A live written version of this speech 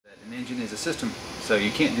engine is a system, so you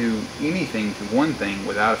can't do anything to one thing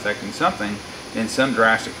without affecting something in some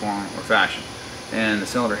drastic form or fashion. And the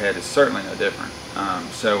cylinder head is certainly no different.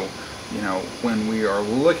 So, you know, when we are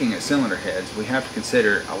looking at cylinder heads, we have to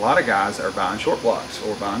consider a lot of guys are buying short blocks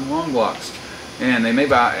or buying long blocks. And they may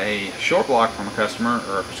buy a short block from a customer,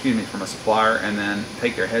 or excuse me, from a supplier, and then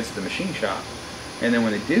take their heads to the machine shop. And then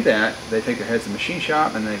when they do that, they take their heads to the machine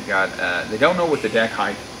shop, and they've got, they don't know what the deck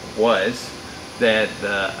height was that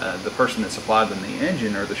the person that supplied them the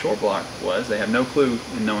engine or the short block was. They have no clue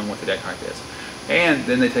in knowing what the deck height is. And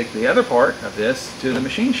then they take the other part of this to the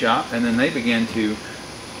machine shop, and then they begin to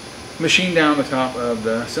machine down the top of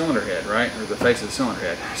the cylinder head, right, or the face of the cylinder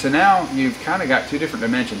head. So now you've kind of got two different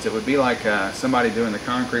dimensions. It would be like somebody doing the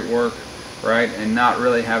concrete work, right, and not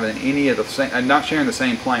really having any of the same, not sharing the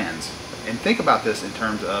same plans. And think about this in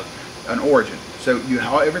terms of an origin. So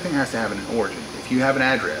everything has to have an origin. If you have an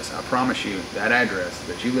address, I promise you that address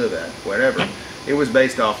that you live at, whatever, it was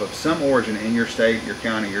based off of some origin in your state, your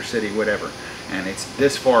county, your city, whatever. And it's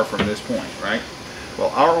this far from this point, right? Well,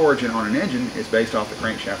 our origin on an engine is based off the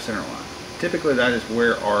crankshaft center line. Typically that is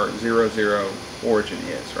where our 0,0 origin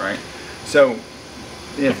is, right? So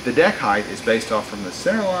if the deck height is based off from the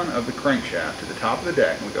center line of the crankshaft to the top of the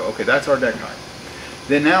deck, and we go, okay, that's our deck height.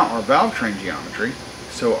 Then now our valve train geometry,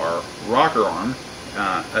 so our rocker arm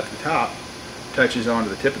at the top touches onto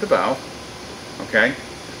the tip of the valve, okay?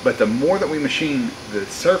 But the more that we machine the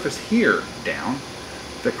surface here down,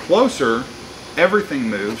 the closer everything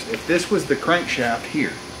moves. If this was the crankshaft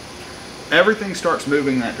here, everything starts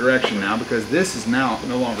moving that direction now because this is now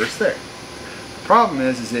no longer as thick. The problem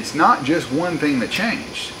is it's not just one thing that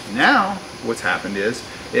changed. Now what's happened is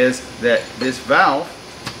that this valve,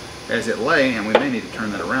 as it lay, and we may need to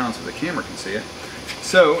turn that around so the camera can see it.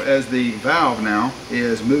 So as the valve now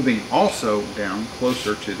is moving also down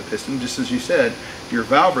closer to the piston, just as you said, your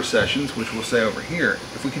valve recessions, which we'll say over here,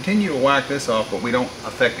 if we continue to whack this off but we don't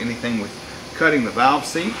affect anything with cutting the valve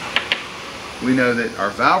seat, we know that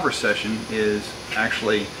our valve recession is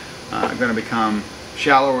actually going to become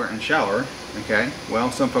shallower and shallower. Okay, well,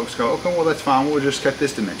 some folks go, okay, well, that's fine, we'll just cut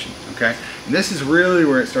this dimension. Okay, and this is really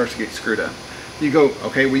where it starts to get screwed up. You go,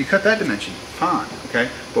 okay, well, you cut that dimension, fine. Okay,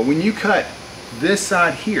 but when you cut this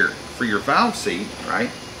side here for your valve seat, right,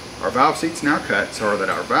 our valve seat's now cut so that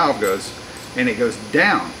our valve goes, and it goes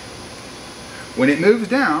down. When it moves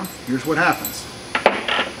down, here's what happens.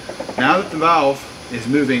 Now that the valve is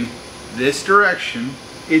moving this direction,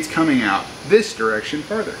 it's coming out this direction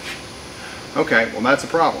further. Okay, well, that's a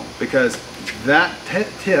problem because that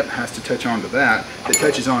tip has to touch onto that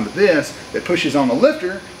touches onto this, that pushes on the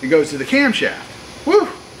lifter, it goes to the camshaft. Woo!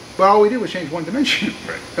 But all we did was change one dimension.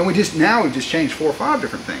 Right. And we've just changed 4 or 5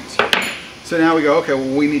 different things. So now we go, okay,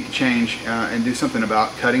 well, we need to change and do something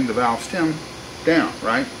about cutting the valve stem down,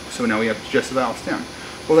 right? So now we have just the valve stem.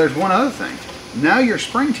 Well, there's one other thing. Now your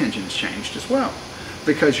spring tension has changed as well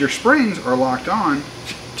because your springs are locked on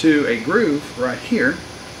to a groove right here.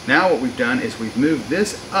 Now what we've done is we've moved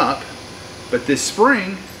this up, but this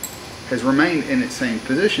spring has remained in its same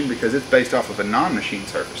position because it's based off of a non-machine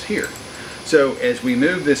surface here. So as we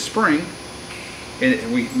move this spring,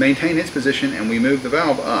 and we maintain its position and we move the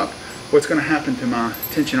valve up, what's going to happen to my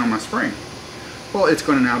tension on my spring? Well, it's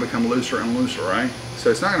going to now become looser and looser, right? So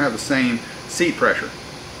it's not going to have the same seat pressure.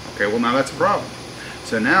 Okay, well, now that's a problem.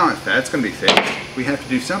 So now if that's going to be fixed, we have to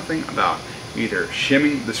do something about either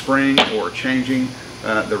shimming the spring or changing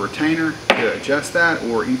the retainer to adjust that,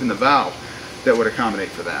 or even the valve that would accommodate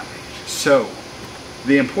for that. So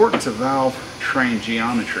the importance of valve train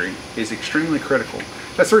geometry is extremely critical.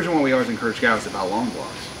 That's the reason why we always encourage guys to buy long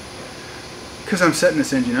blocks. Because I'm setting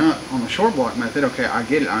this engine up on the short block method, okay, I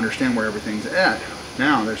get it, I understand where everything's at.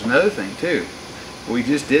 Now there's another thing too. We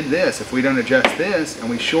just did this. If we don't adjust this and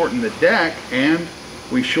we shorten the deck and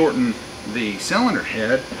we shorten the cylinder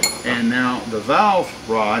head, and now the valve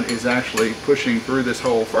rod is actually pushing through this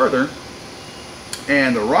hole further,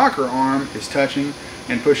 and the rocker arm is touching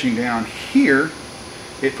and pushing down here,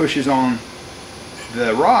 it pushes on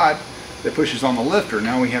the rod that pushes on the lifter.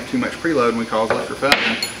 Now we have too much preload and we cause lifter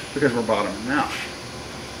fouling because we're bottoming out.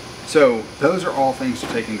 So those are all things to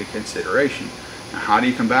take into consideration. Now, how do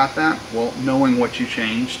you combat that? Well, knowing what you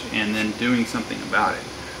changed and then doing something about it.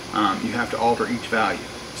 You have to alter each value.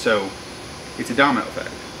 So it's a domino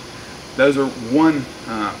effect. Those are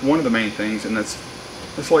one of the main things, and that's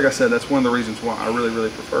like I said, that's one of the reasons why I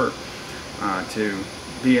really prefer to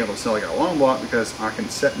be able to sell like a long block, because I can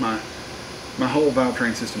set my whole valve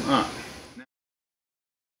train system up.